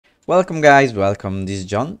Welcome guys, welcome, this is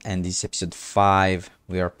John and this is episode 5.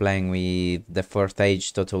 We are playing with the 4th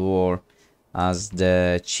Age Total War as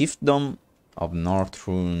the chiefdom of North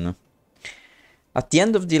Rhun. At the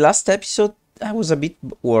end of the last episode I was a bit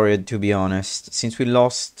worried, to be honest, since we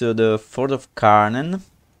lost the Fort of Carnen.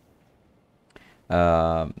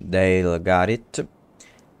 Dale got it.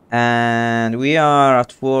 And we are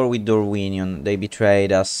at war with Dorwinion. They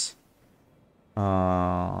betrayed us.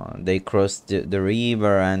 They crossed the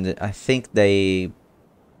river, and I think they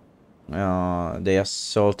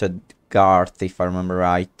assaulted Garth, if I remember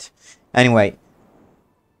right. Anyway,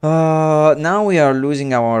 now we are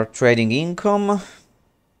losing our trading income.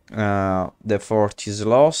 The fort is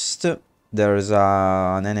lost. There's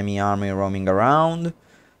an enemy army roaming around.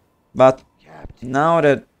 But now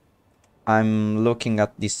that I'm looking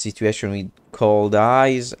at this situation with cold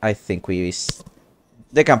eyes, I think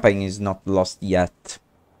the campaign is not lost yet.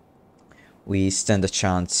 We stand a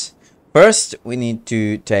chance. First, we need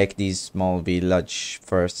to take this small village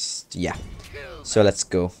first. Yeah. So let's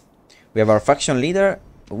go. We have our faction leader,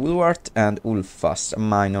 Ulwart, and Ulfast, a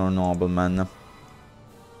minor nobleman.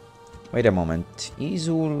 Wait a moment. Is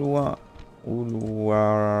Ulfast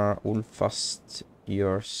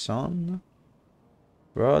your son?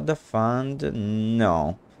 Broda Fund?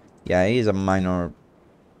 No. Yeah, he's a minor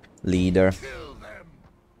leader.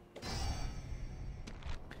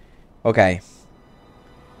 Okay.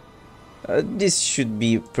 This should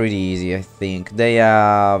be pretty easy, I think. They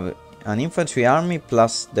have an infantry army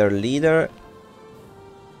plus their leader,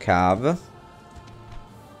 Cav.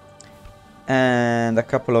 And a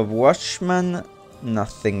couple of watchmen.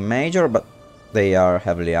 Nothing major, but they are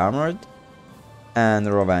heavily armored. And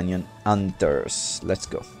Rovanian hunters. Let's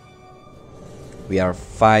go. We are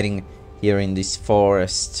fighting here in this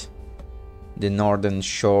forest. The northern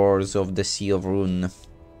shores of the Sea of Rhun.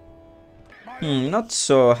 Not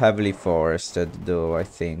so heavily forested though, I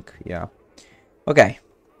think. Yeah. Okay.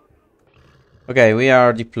 Okay, we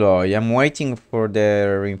are deployed. I'm waiting for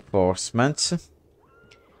the reinforcements.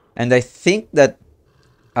 And I think that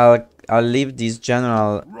I'll leave this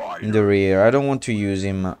general in the rear. I don't want to use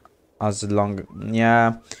him as long.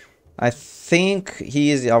 Yeah. I think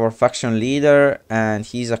he is our faction leader and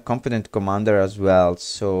he's a competent commander as well.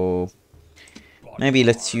 So maybe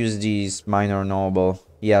let's use this minor noble.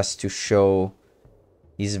 Yes, to show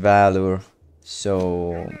his valor.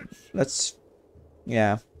 So let's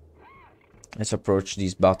approach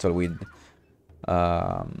this battle with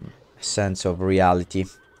sense of reality.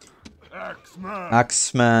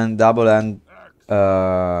 Axeman, double-edge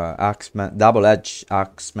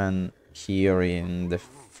axeman here in the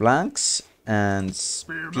flanks, and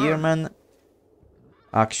spearman.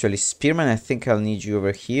 Actually, spearman, I think I'll need you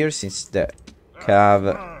over here since the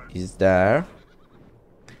cav is there.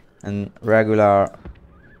 And regular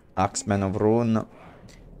Axemen of Rhun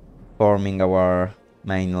forming our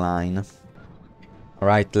main line.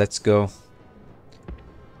 Alright, let's go.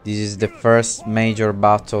 This is the first major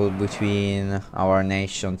battle between our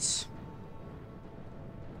nations.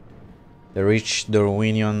 The rich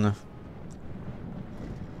Dorwinion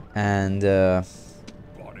and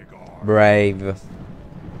brave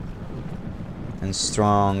and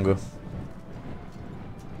strong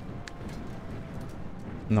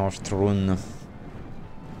North Rhun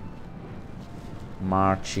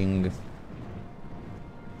marching.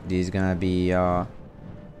 This is gonna be a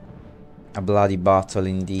bloody battle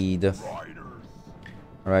indeed.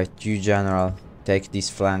 Right, you general, take this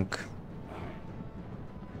flank.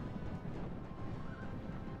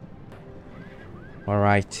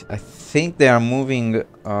 Alright, I think they are moving,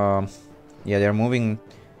 yeah, they're moving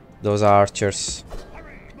those archers.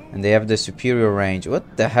 And they have the superior range.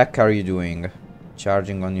 What the heck are you doing?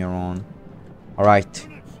 Charging on your own. Alright,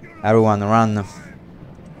 everyone run.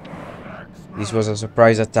 This was a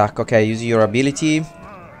surprise attack. Okay, use your ability.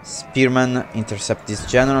 Spearman, intercept this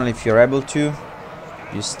general if you're able to.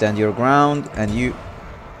 You stand your ground and you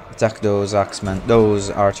attack those axemen,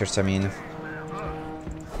 those archers, I mean.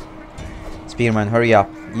 Spearman, hurry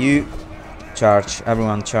up. You charge,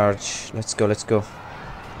 everyone charge. Let's go, let's go.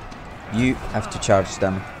 You have to charge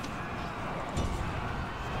them.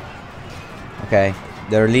 Okay,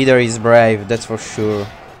 their leader is brave, that's for sure.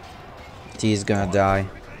 T is gonna die.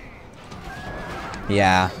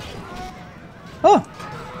 Yeah. Oh!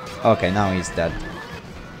 Okay, now he's dead.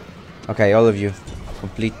 Okay, all of you,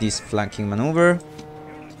 complete this flanking maneuver.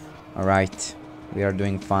 Alright, we are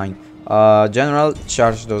doing fine. General,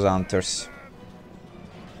 charge those hunters.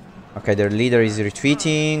 Okay, their leader is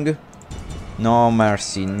retreating. No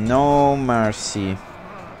mercy, no mercy.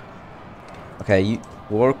 Okay,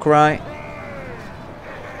 war cry.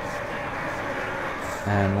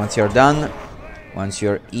 And once you're done, once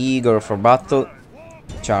you're eager for battle,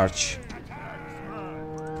 charge.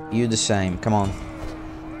 You the same, come on.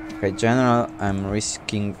 Okay, General, I'm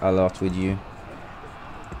risking a lot with you.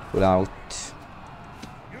 Pull out.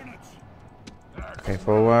 Okay,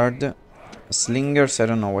 forward. Slingers, I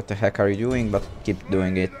don't know what the heck are you doing, but keep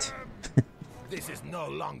doing it. This is no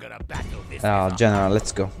longer a battle. This Oh, General,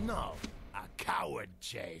 let's go. no, a coward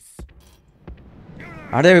chase.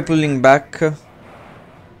 Are they pulling back? I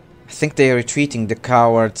think they are retreating, the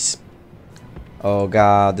cowards. Oh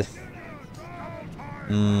god.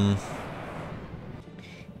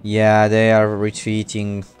 Yeah, they are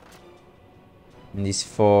retreating in this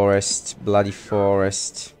forest, bloody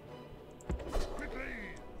forest.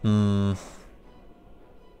 We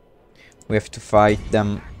have to fight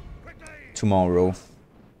them tomorrow.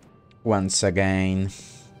 Once again.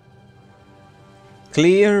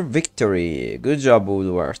 Clear victory. Good job,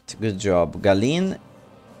 Woodward. Good job. Galin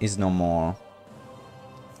is no more.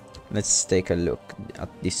 Let's take a look at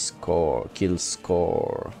this score. Kill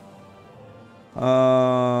score.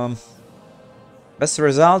 Best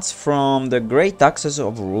results from the Great Axes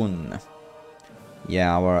of Rhun.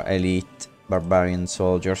 Yeah, our elite barbarian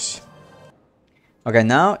soldiers. Okay,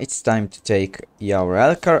 now it's time to take Yaur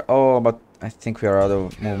Elkar. Oh, but I think we are out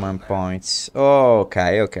of movement points. Oh,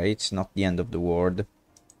 okay, okay, it's not the end of the world.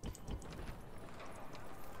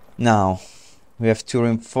 Now, we have to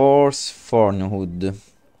reinforce Fornhood.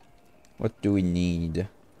 What do we need?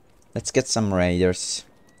 Let's get some raiders.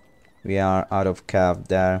 We are out of cav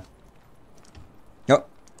there. Oh,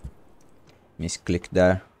 misclick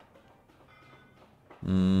there.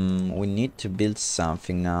 We need to build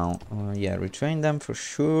something now. Yeah, retrain them for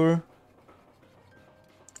sure.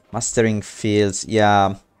 Mastering fields.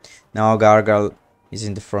 Yeah, now Gargal is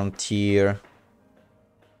in the frontier.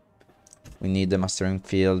 We need the mastering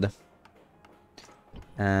field.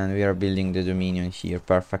 And we are building the Dominion here.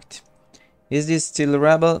 Perfect. Is this still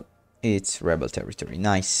rebel? It's rebel territory.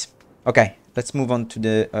 Nice. Okay, let's move on to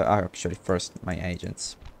the... actually, first, my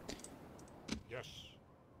agents. Yes.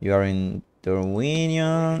 You are in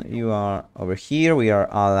Dorwinion. You are over here. We are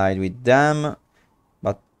allied with them.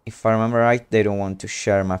 But if I remember right, they don't want to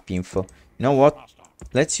share map info. You know what?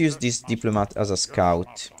 Let's use this diplomat as a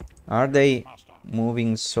scout. Are they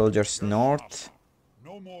moving soldiers north?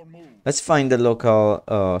 Let's find the local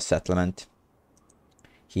settlement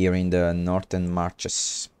here in the northern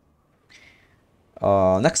marches.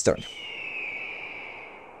 Next turn.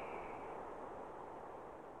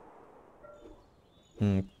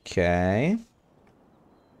 Okay.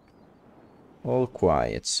 All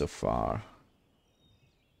quiet so far.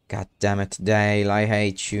 God damn it, Dale, I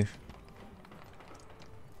hate you.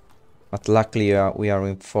 But luckily we are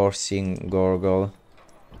reinforcing Gorgol.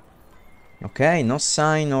 Okay, no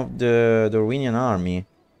sign of the Dorwinian army.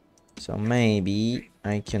 So maybe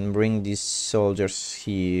I can bring these soldiers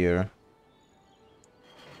here.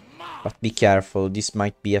 But be careful, this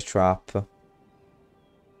might be a trap.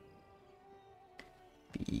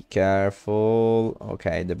 Be careful.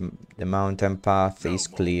 Okay, the mountain path is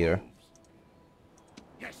clear.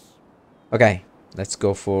 Okay, let's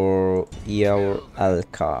go for Yaur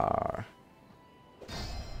Elkar.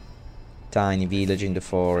 Tiny village in the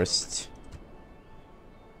forest.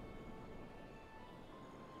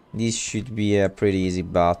 This should be a pretty easy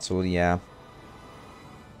battle, yeah.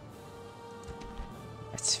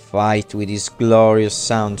 Let's fight with this glorious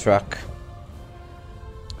soundtrack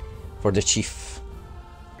for the chief.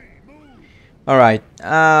 Alright,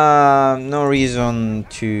 no reason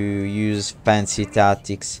to use fancy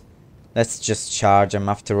tactics. Let's just charge them.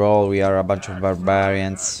 After all, we are a bunch of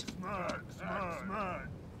barbarians.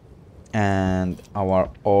 And our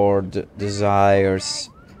horde desires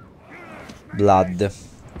blood.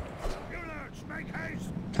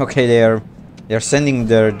 Okay, they're sending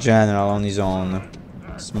their general on his own.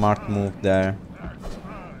 Smart move there.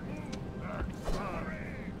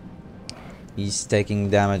 He's taking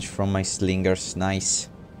damage from my slingers. Nice.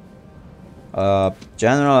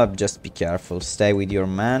 General, just be careful. Stay with your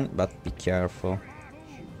man, but be careful.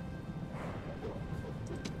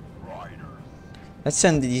 Let's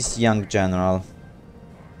send this young general.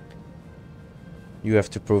 You have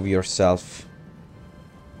to prove yourself.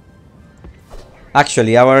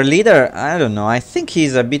 Actually, our leader, I don't know, I think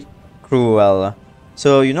he's a bit cruel.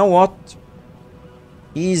 So, you know what?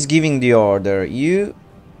 He's giving the order. You,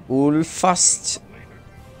 Ulfast,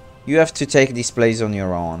 you have to take this place on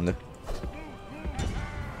your own.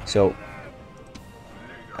 So,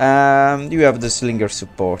 you have the slinger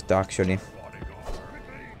support, actually.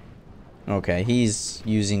 Okay, he's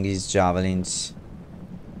using his javelins.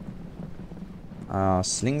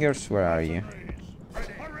 Slingers, where are you?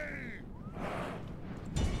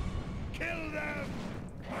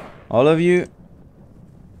 All of you.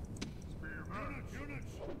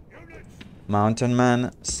 Mountain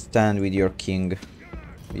man, stand with your king.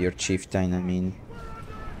 Your chieftain, I mean.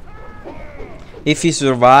 If he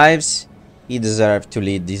survives, he deserves to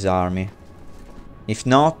lead this army. If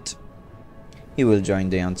not, he will join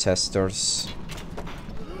the ancestors.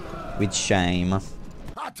 With shame.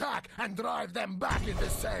 Attack and drive them back in the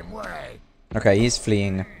same way. Okay, he's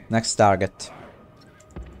fleeing. Next target.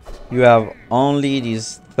 You have only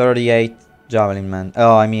these 38 javelin men.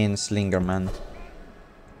 Oh, I mean slinger men.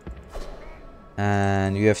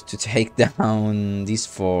 And you have to take down this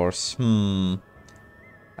force.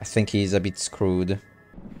 I think he's a bit screwed.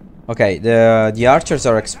 Okay, the archers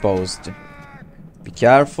are exposed. Be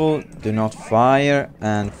careful, do not fire,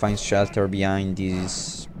 and find shelter behind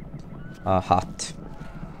this hut.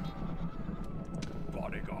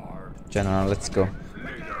 General, let's go.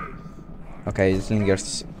 Okay,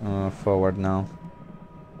 slingers forward now.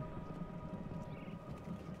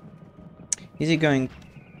 Is he going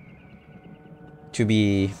to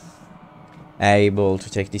be able to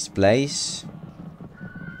take this place?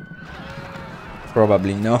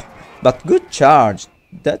 Probably no. But good charge.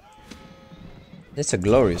 That's a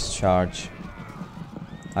glorious charge.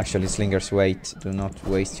 Actually, slingers wait. Do not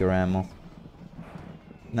waste your ammo.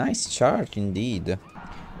 Nice charge indeed.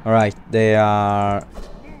 Alright, they are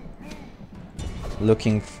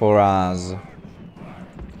looking for us.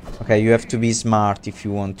 Okay, you have to be smart if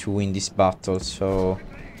you want to win this battle, so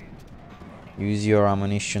use your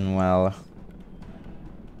ammunition well.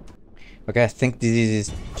 Okay, I think this is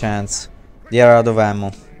his chance. They are out of ammo.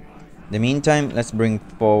 In the meantime, let's bring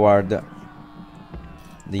forward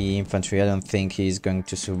the infantry. I don't think he's going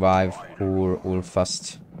to survive. Poor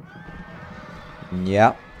Ulfast.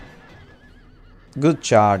 Yeah. Good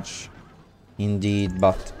charge. Indeed,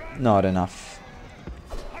 but not enough.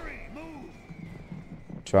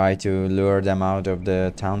 Try to lure them out of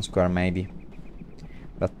the town square maybe.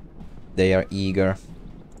 But they are eager.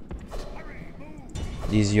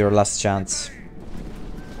 This is your last chance.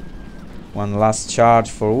 One last charge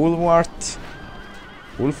for Ulwart.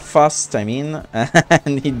 Ulfast, I mean.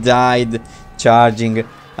 And he died charging.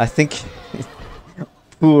 I think...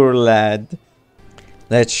 Poor lad.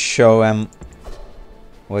 Let's show him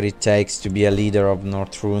what it takes to be a leader of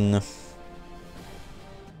North Rhun.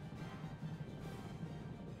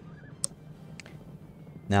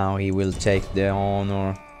 Now he will take the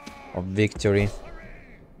honor of victory.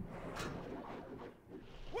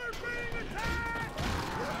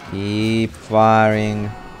 Keep firing.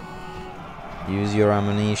 Use your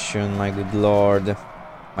ammunition, my good lord.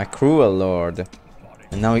 My cruel lord.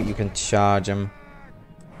 And now you can charge him.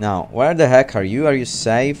 Now, where the heck are you? Are you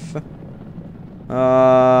safe?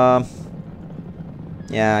 Yeah,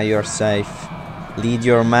 you're safe. Lead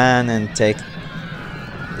your man and take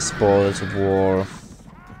the spoils of war.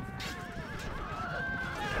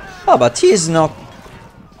 Oh, but he's not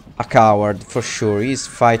a coward for sure. He's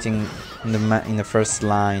fighting in the first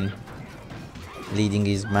line, leading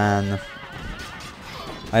his man.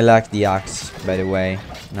 I like the axe, by the way.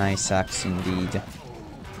 Nice axe indeed.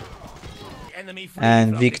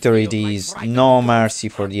 And victory it is. No mercy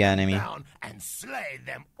for the enemy.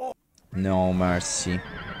 No mercy.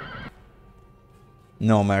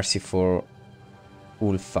 No mercy for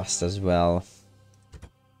Ulfast as well.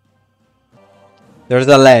 There's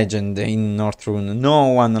a legend in North Rhun. No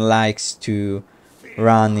one likes to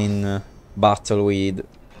run in battle with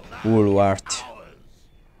Ulwart.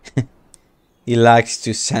 He likes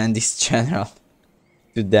to send his general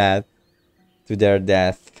to death, to their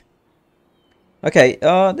death. Okay,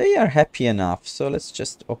 they are happy enough, so let's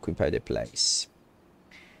just occupy the place.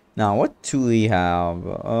 Now, what do we have?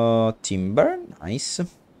 Timber, nice.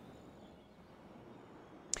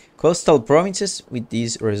 Coastal provinces with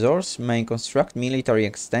this resource may construct military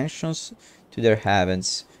extensions to their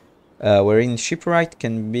havens, wherein shipwright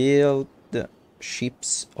can build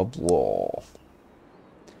ships of war.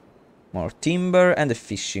 More timber and a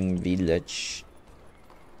fishing village.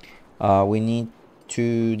 We need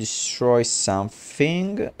to destroy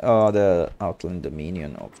something. The outland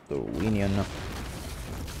dominion of the Rhunion.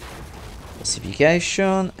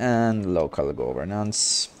 Pacification and local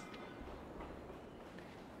governance.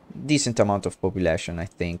 Decent amount of population, I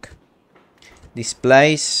think. This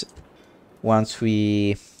place, once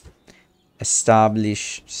we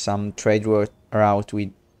establish some trade route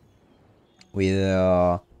with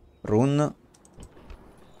Rhun,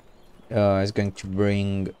 is going to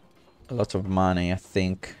bring a lot of money, I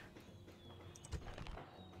think.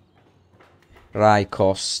 Rye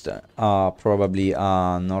cost, probably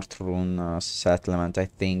a North Rhun settlement, I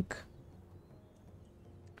think.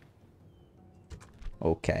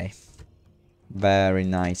 Okay. Very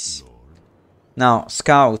nice. Now,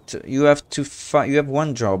 Scout, you have to you have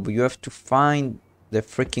one job. You have to find the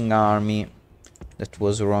freaking army that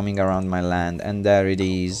was roaming around my land. And there it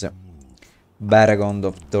is. Baragon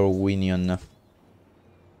of Dorwinion.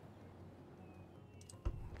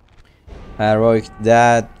 Heroic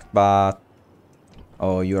death, but...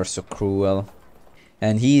 Oh, you are so cruel.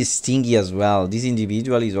 And he is stingy as well. This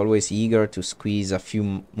individual is always eager to squeeze a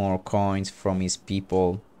few more coins from his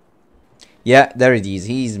people. Yeah, there it is.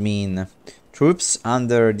 He is mean. Troops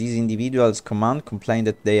under this individual's command complain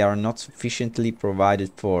that they are not sufficiently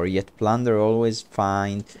provided for, yet plunder always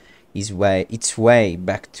finds its way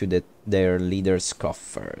back to their leader's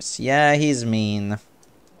coffers. Yeah, he's mean.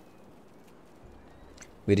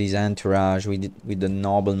 With his entourage, with the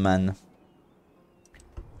nobleman.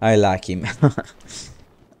 I like him.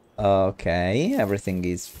 Okay, everything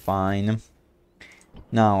is fine.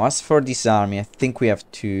 Now, as for this army, I think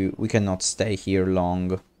we cannot stay here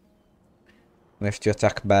long. We have to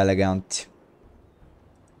attack Belagant.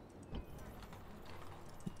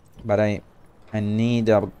 But I need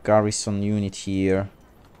a garrison unit here.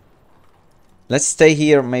 Let's stay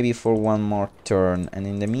here maybe for one more turn. And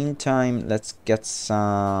in the meantime, let's get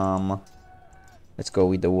some... Let's go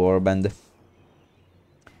with the warband.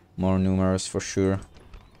 More numerous for sure.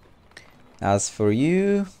 As for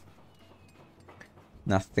you...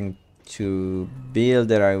 Nothing to build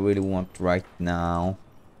that I really want right now.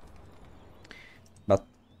 But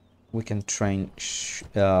we can train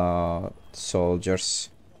soldiers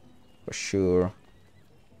for sure.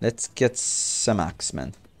 Let's get some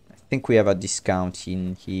axemen. I think we have a discount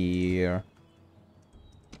in here.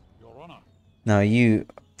 Now you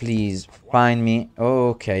please find me.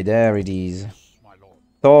 Okay, there it is.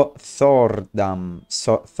 Thordram.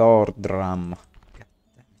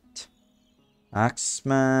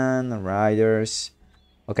 Axemen, riders.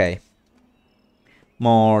 Okay.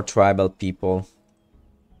 More tribal people.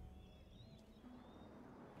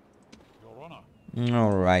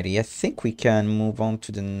 Alrighty, I think we can move on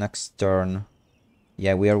to the next turn.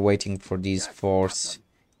 Yeah, we are waiting for this force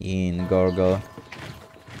in Gorgol.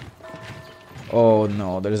 Oh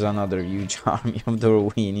no, there's another huge army of the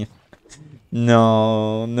Rhun.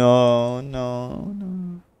 No, no, no,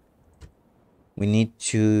 no. We need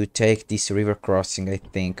to take this river crossing, I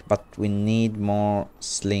think, but we need more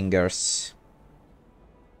slingers.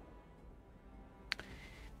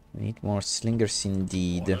 We need more slingers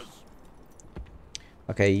indeed.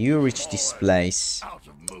 Okay, you reach this place.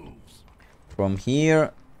 From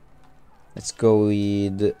here, let's go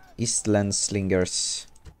with Eastland slingers.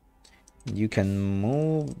 You can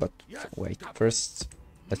move, but wait, first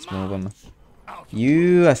let's move them.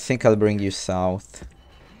 You, I think I'll bring you south.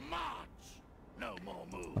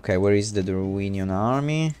 Okay, where is the Dorwinion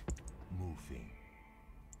army?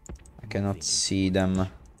 I cannot see them.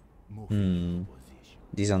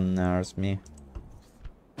 This unnerves me.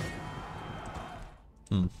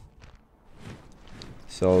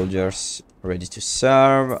 Soldiers ready to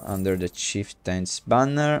serve under the chieftain's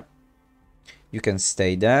banner. You can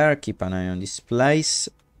stay there, keep an eye on this place.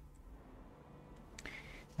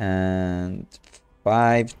 And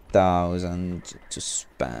 5,000 to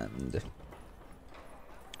spend.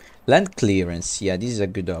 Land clearance, yeah, this is a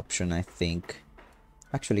good option, I think.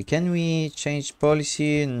 Actually, can we change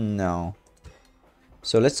policy? No.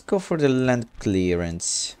 So let's go for the land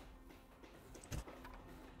clearance.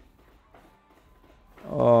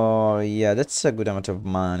 Oh, yeah, that's a good amount of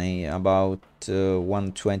money. About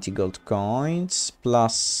 120 gold coins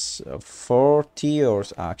plus 40, or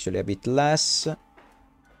actually a bit less.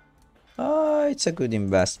 It's a good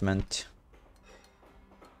investment.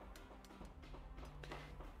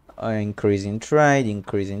 Increase in trade,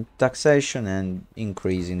 increase in taxation, and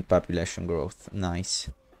increase in population growth. Nice.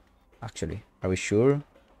 Actually, are we sure?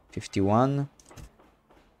 51.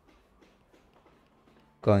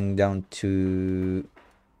 Going down to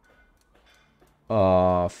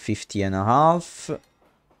 50 and a half.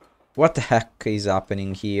 What the heck is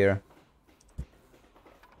happening here?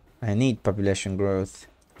 I need population growth.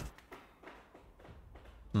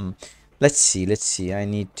 Let's see. I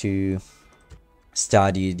need to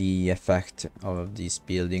study the effect of this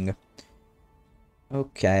building.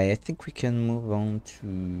 Okay, I think we can move on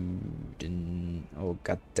to the... Oh,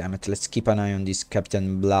 god damn it. Let's keep an eye on this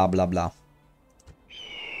Captain blah blah blah.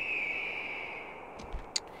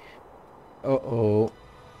 Uh-oh.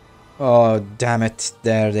 Oh, damn it.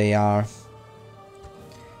 There they are.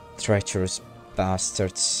 Treacherous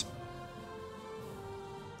bastards.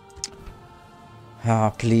 Ah,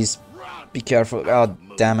 please be careful. Oh,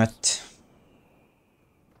 damn it.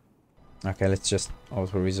 Okay, let's just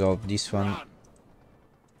auto-resolve this one.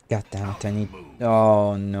 God damn it, I need...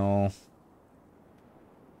 Oh, no.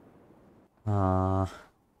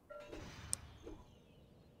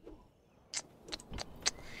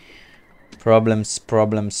 Problems,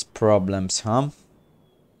 problems, problems, huh?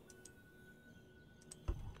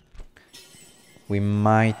 We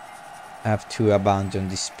might have to abandon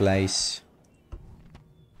this place.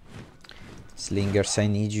 Slingers, I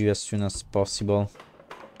need you as soon as possible.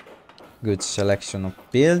 Good selection of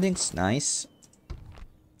buildings, nice.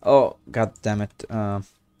 Oh, god damn it.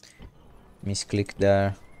 Misclick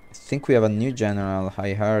there. I think we have a new general.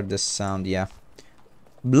 I heard the sound, yeah.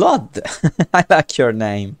 Blood! I like your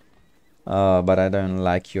name. But I don't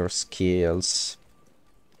like your skills.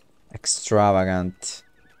 Extravagant.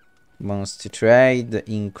 Bonus to trade.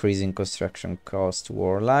 Increasing construction cost.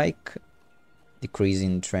 Warlike.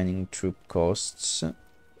 Decreasing training troop costs.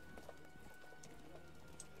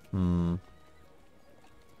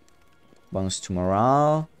 Bonus to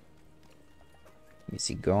morale.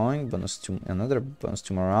 Easy going. Bonus to another bonus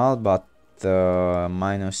to morale, but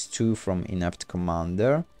 -2 from inept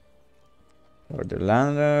commander.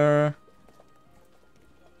 Borderlander.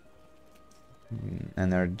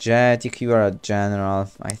 Energetic. You are a general,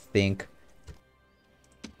 I think.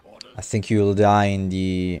 I think you'll die in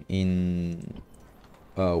the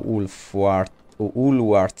Ulfwart's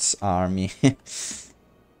army.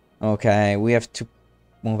 Okay, we have to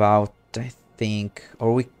move out, I think,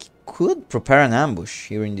 or we could prepare an ambush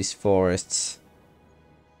here in these forests.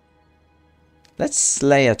 Let's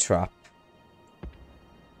lay a trap.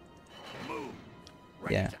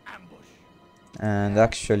 Yeah. And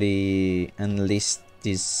actually enlist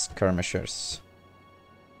these skirmishers.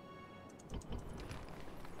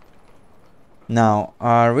 Now,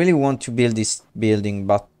 I really want to build this building,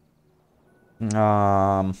 but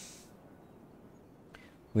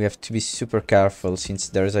we have to be super careful since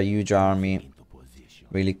there's a huge army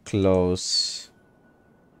really close.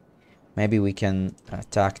 Maybe we can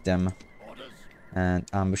attack them and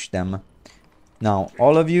ambush them. Now,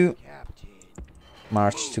 all of you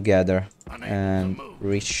march together and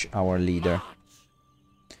reach our leader.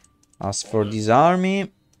 As for this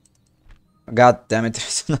army... God damn it,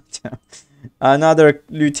 there's another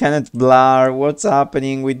Lieutenant Blar. What's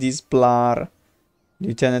happening with this Blar?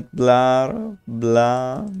 Lieutenant Blar,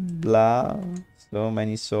 blah, blah. So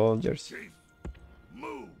many soldiers.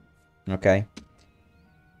 Okay.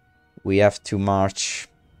 We have to march.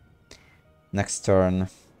 Next turn.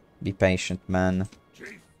 Be patient, man.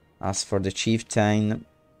 As for the chieftain,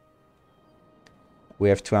 we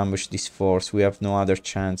have to ambush this force. We have no other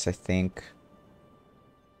chance, I think.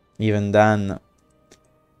 Even then,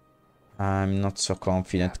 I'm not so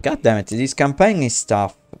confident. God damn it, this campaign is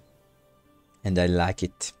tough. And I like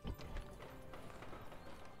it.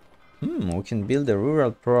 We can build a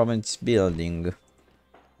rural province building.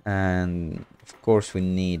 And of course we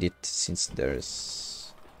need it since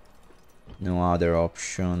there's no other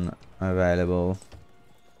option available.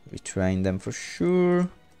 We train them for sure.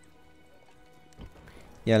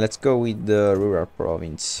 Yeah, let's go with the rural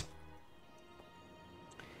province.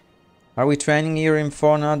 Are we training here in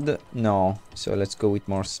Fornad? No. So let's go with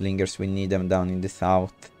more slingers. We need them down in the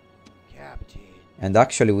south. And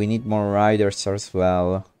actually we need more riders as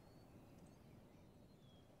well.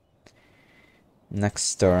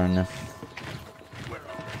 Next turn.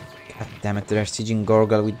 God damn it, they're sieging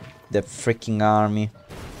Gorgal with the freaking army.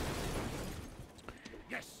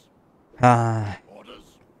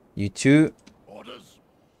 You two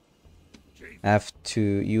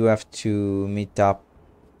you have to meet up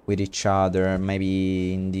with each other,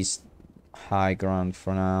 maybe in this high ground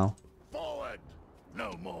for now. Forward.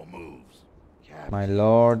 No more moves. My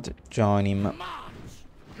lord, join him.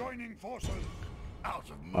 Joining forces. Out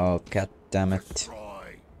of moves. Oh, god damn it.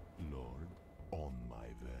 Destroy. Lord, on my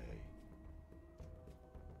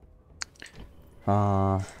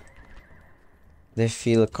way. They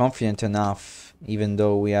feel confident enough, even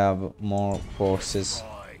though we have more forces.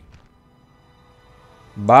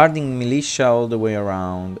 Barding militia all the way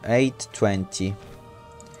around. 820.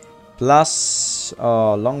 Plus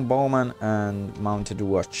longbowman and mounted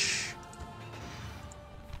watch.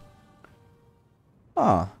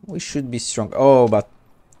 We should be strong. Oh, but...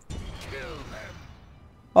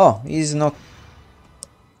 Oh, he's not...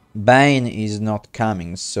 Bane is not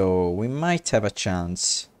coming, so we might have a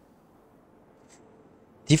chance.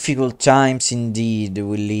 Difficult times indeed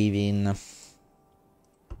we live in.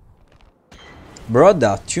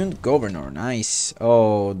 Broda, attuned governor, nice.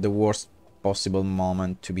 Oh, the worst possible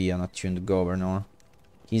moment to be an attuned governor.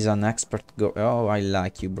 He's an expert oh, I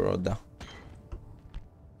like you, Broda.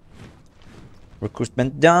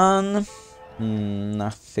 Recruitment done.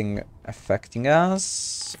 Nothing affecting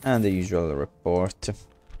us, and the usual report.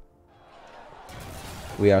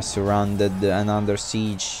 We are surrounded and under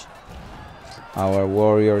siege. Our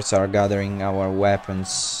warriors are gathering our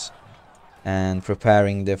weapons and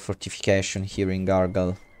preparing the fortification here in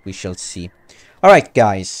Gargle. We shall see. Alright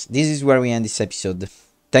guys, this is where we end this episode.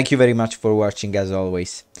 Thank you very much for watching as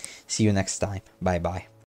always. See you next time. Bye bye.